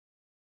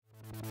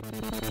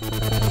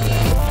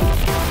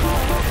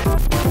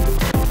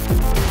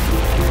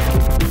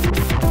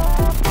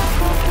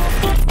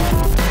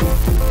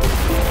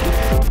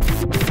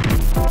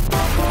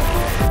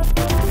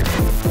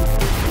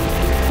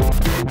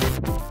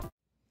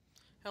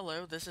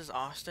Hello, this is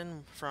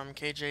Austin from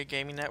KJ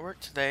Gaming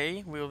Network.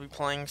 Today we will be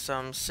playing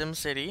some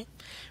SimCity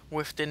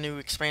with the new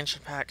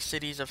expansion pack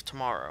Cities of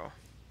Tomorrow.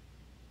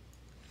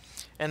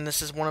 And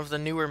this is one of the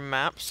newer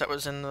maps that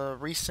was in the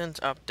recent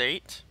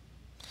update.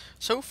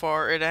 So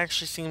far it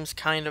actually seems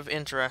kind of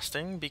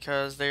interesting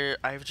because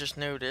I've just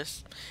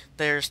noticed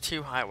there's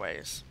two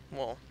highways.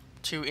 Well,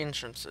 two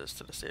entrances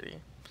to the city.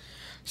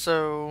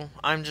 So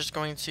I'm just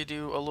going to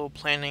do a little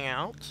planning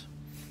out.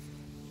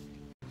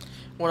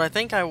 What I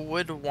think I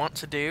would want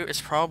to do is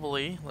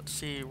probably, let's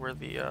see where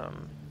the,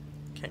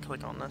 can't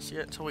click on this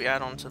yet until we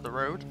add on to the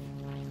road.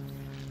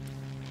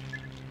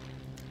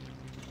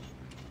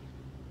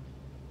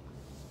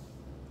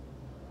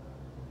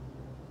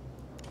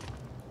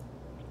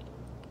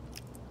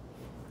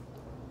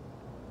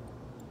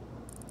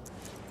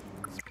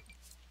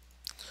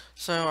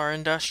 So our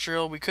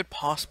industrial, we could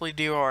possibly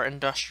do our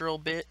industrial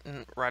bit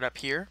right up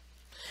here,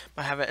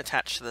 but have it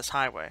attached to this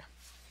highway.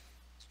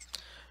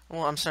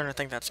 Well, I'm starting to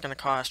think that's going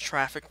to cause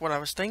traffic. What I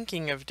was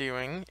thinking of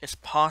doing is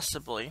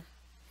possibly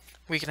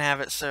we can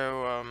have it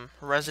so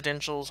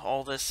residential's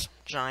all this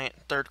giant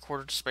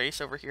third-quartered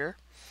space over here.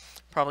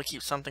 Probably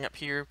keep something up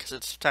here because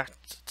it's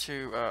attached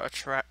to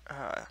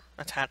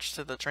attached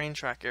to the train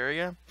track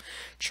area,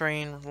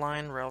 train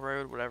line,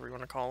 railroad, whatever you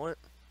want to call it.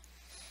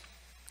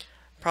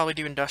 Probably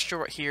do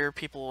industrial right here.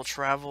 People will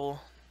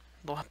travel.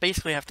 They'll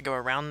basically have to go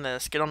around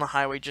this, get on the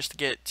highway just to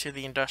get to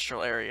the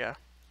industrial area.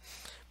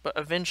 But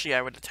eventually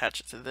I would attach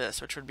it to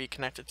this, which would be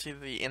connected to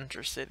the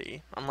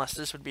intercity. Unless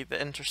this would be the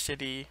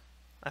intercity,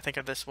 I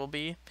think this will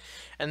be.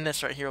 And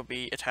this right here will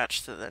be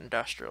attached to the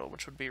industrial,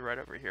 which would be right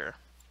over here.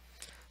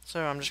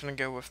 So I'm just going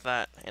to go with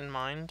that in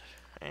mind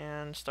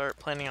and start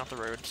planning out the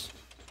roads.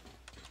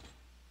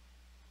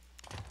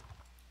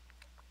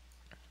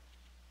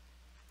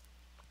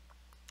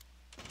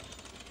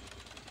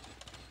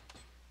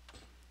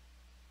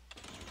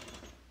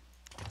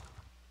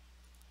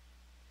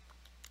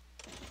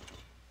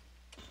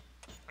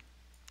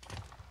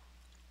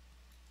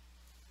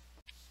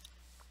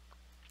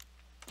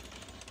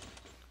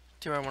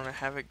 Do I want to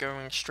have it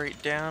going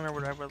straight down, or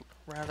would I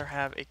rather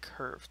have a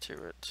curve to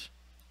it?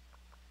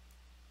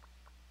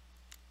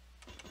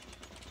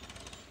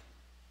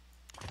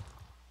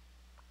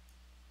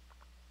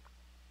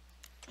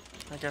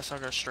 I guess I'll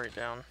go straight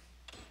down.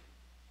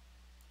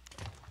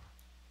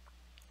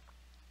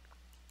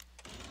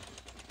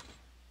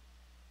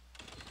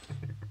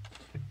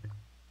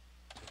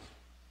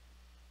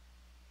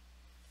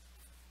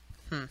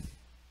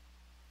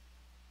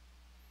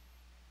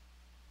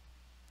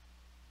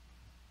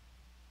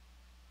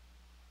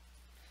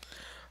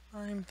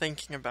 I'm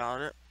thinking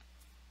about it.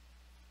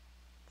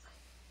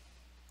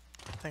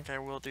 I think I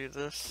will do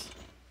this.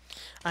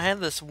 I had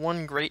this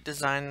one great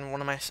design in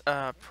one of my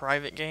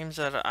private games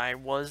that I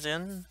was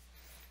in,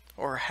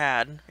 or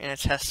had, in a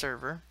test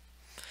server.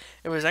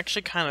 It was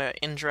actually kind of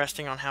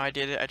interesting on how I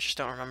did it. I just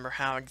don't remember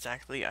how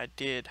exactly I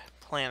did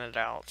plan it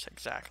out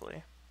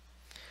exactly.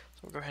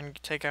 So we'll go ahead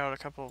and take out a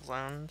couple of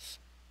loans.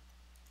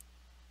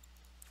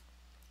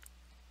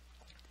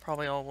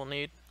 Probably all we'll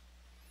need.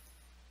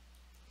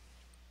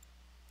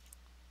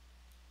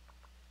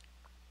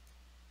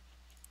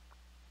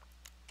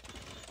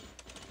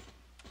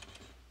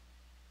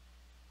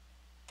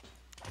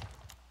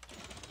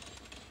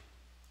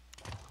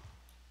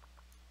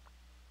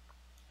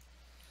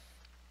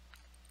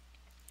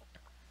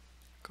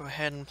 Go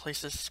ahead and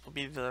place this will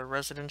be the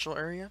residential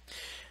area.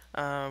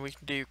 We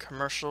can do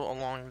commercial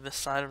along this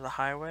side of the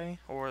highway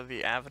or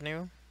the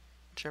avenue,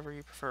 whichever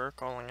you prefer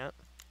calling it.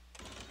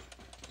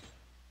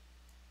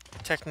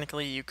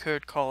 Technically you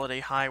could call it a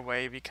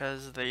highway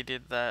because they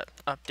did that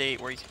update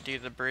where you could do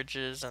the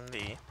bridges and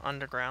the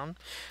underground.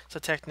 So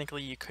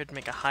technically you could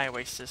make a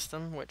highway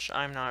system, which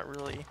I'm not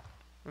really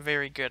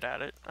very good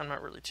at it. I'm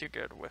not really too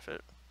good with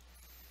it.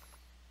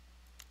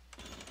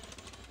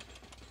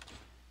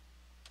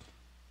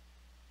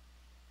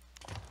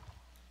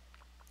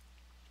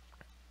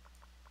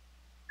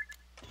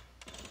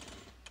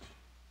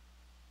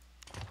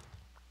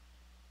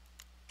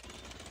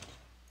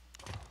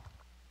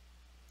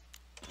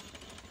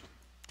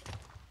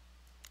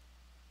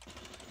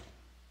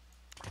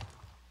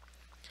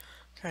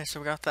 Okay,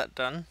 so we got that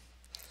done.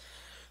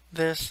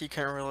 This, you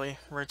can't really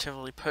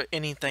relatively put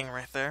anything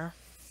right there.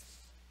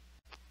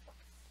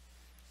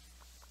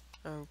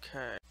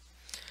 Okay.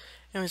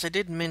 Anyways, I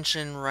did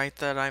mention, right,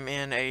 that I'm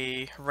in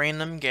a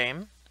random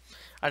game.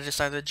 I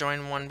decided to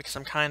join one because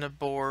I'm kind of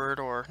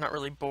bored, or not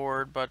really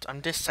bored, but I'm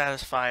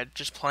dissatisfied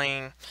just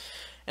playing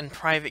in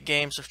private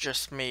games with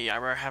just me. I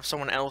rather have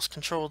someone else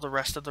control the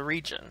rest of the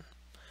region.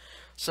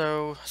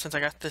 So, since I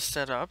got this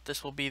set up,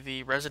 this will be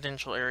the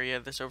residential area,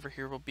 this over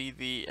here will be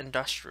the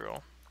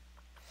industrial.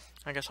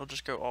 I guess I'll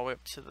just go all the way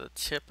up to the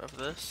tip of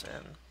this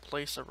and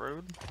place a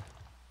road.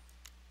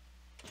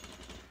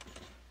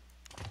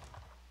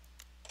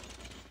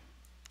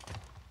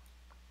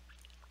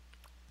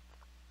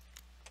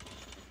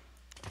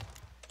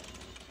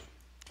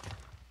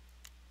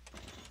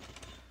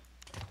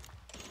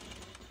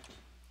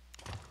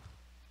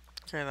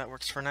 Okay, that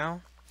works for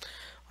now.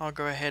 I'll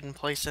go ahead and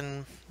place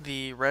in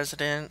the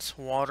residents,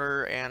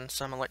 water, and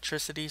some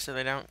electricity so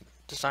they don't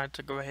decide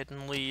to go ahead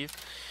and leave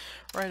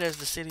right as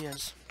the city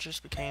has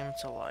just became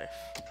to life.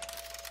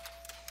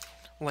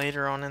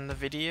 Later on in the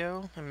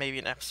video, and maybe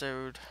an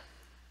episode,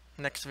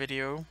 next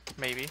video,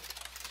 maybe,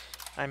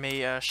 I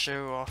may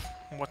show off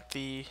what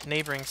the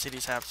neighboring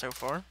cities have so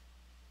far.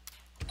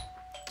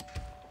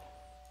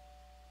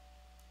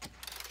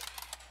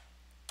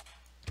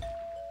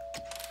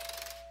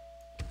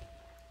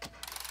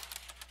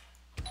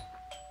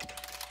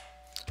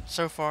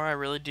 So far, I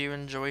really do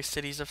enjoy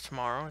Cities of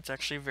Tomorrow. It's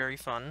actually very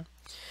fun.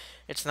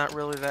 It's not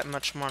really that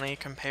much money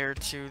compared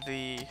to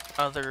the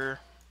other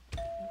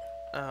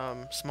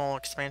small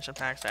expansion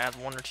packs that add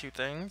 1 or 2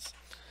 things.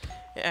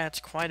 It adds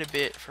quite a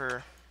bit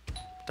for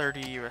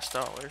 $30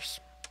 US.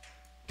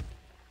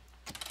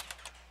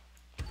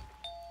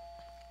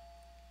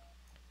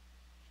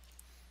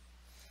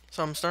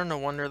 So I'm starting to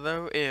wonder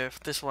though if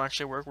this will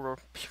actually work.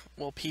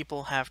 Will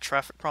people have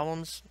traffic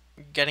problems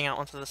getting out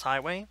onto this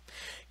highway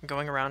and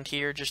going around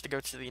here just to go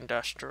to the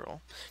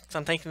industrial? So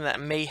I'm thinking that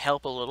may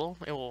help a little.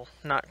 It will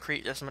not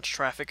create as much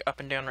traffic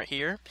up and down right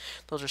here.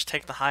 They'll just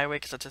take the highway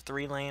because it's a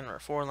 3-lane or a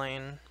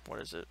 4-lane.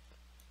 What is it?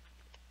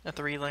 A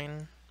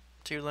 3-lane?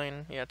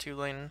 2-lane? Yeah,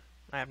 2-lane.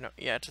 I have no...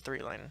 Yeah, it's a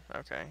 3-lane.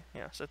 Okay,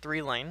 yeah, so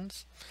 3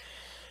 lanes.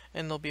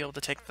 And they'll be able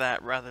to take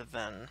that rather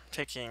than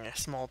taking a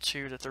small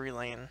 2 to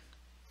 3-lane.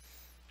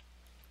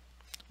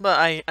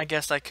 But I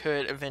guess I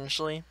could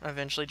eventually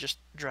just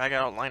drag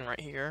out a line right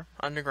here,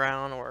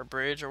 underground or a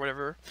bridge or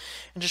whatever,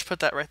 and just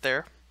put that right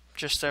there,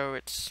 just so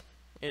it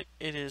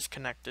is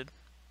connected.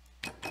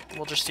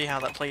 We'll just see how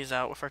that plays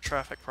out with our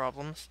traffic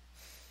problems.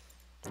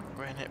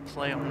 Go ahead and hit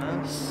play on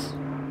this.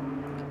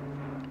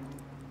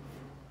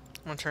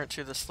 I'm gonna turn it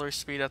to the slow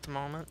speed at the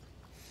moment.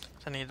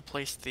 So I need to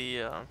place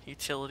the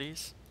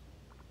utilities.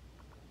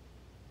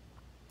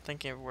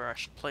 Thinking of where I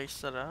should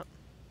place that at.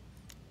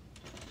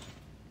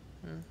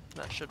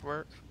 That should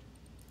work.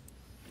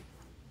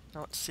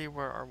 Now let's see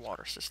where our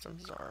water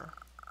systems are.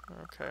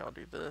 Okay, I'll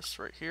do this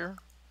right here.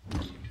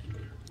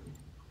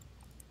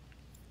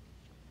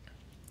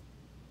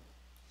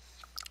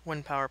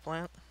 Wind power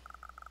plant.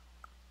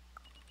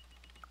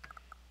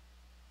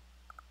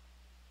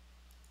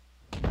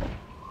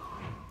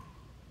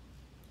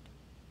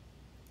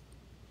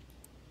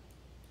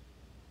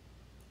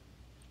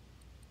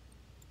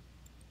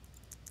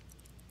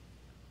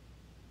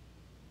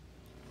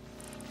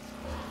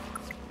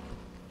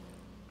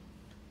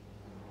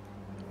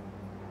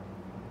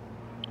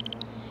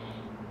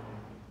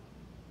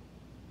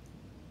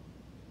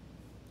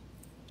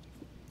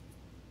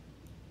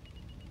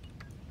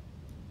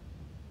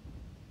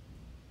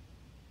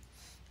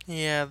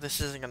 Yeah, this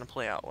isn't going to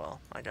play out well,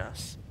 I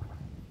guess.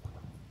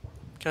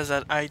 Because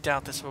I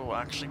doubt this will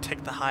actually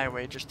take the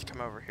highway just to come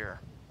over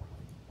here.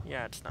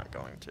 Yeah, it's not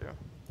going to.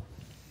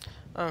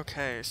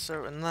 Okay,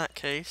 so in that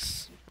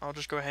case, I'll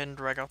just go ahead and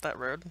drag out that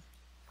road.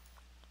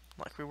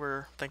 Like we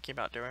were thinking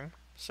about doing.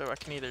 So I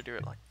can either do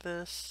it like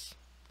this.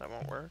 That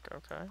won't work,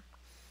 okay.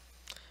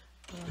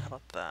 How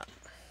about that?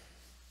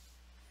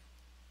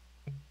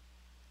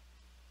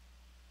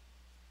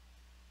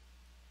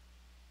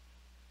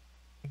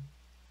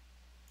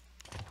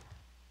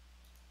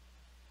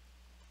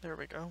 There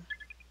we go.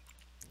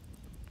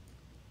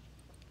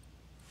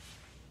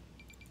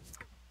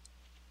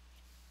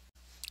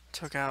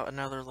 Took out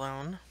another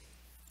loan.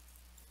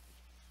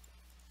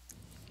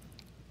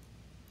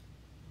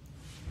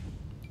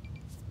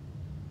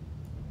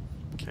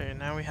 Okay,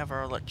 now we have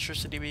our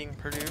electricity being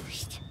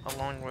produced,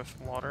 along with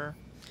water.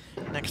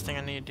 Next thing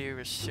I need to do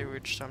is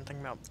sewage, so I'm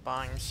thinking about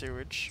buying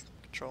sewage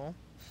control.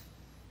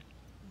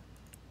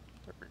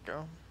 There we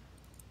go.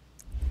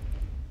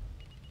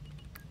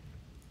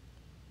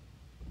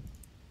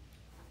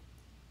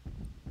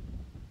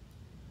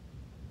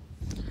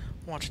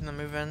 Watching them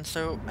move in.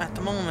 So at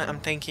the moment I'm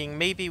thinking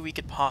maybe we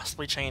could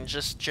possibly change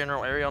this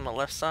general area on the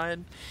left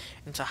side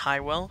into high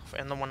wealth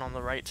and the one on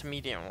the right to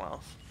medium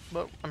wealth.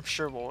 But I'm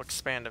sure we'll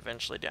expand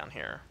eventually down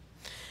here.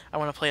 I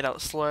want to play it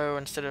out slow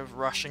instead of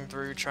rushing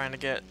through trying to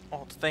get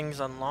all the things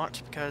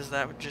unlocked, because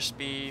that would just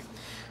be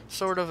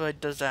sort of a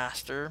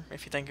disaster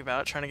if you think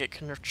about it, trying to get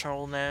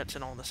control nets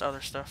and all this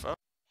other stuff up.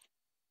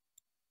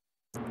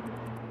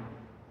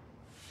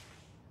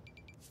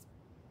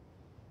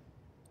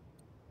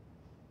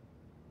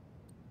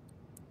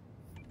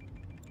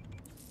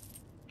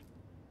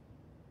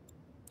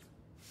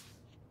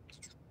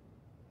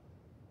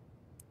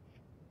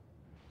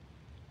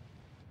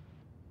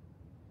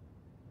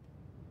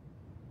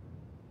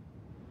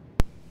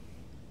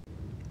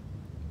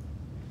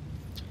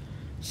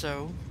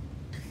 So,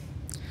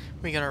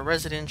 we got our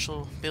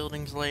residential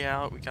buildings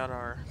layout, we got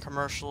our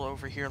commercial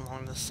over here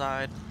along the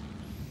side.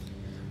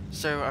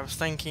 So I was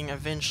thinking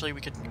eventually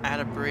we could add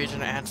a bridge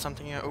and add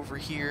something over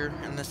here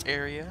in this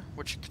area,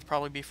 which could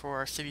probably be for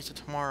our Cities of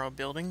Tomorrow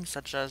buildings,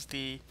 such as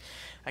the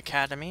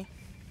Academy.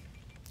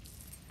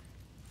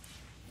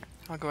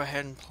 I'll go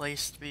ahead and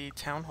place the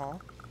Town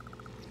Hall.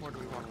 Where do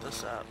we want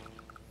this at?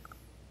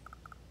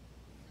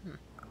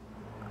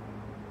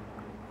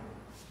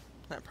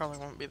 That probably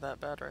won't be that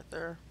bad right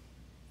there.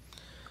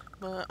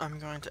 But I'm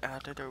going to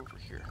add it over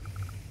here.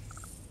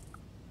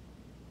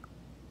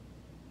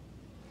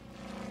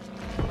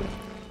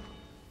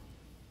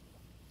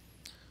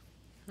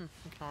 We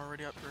can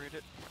already upgrade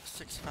it.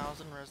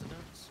 6,000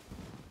 residents.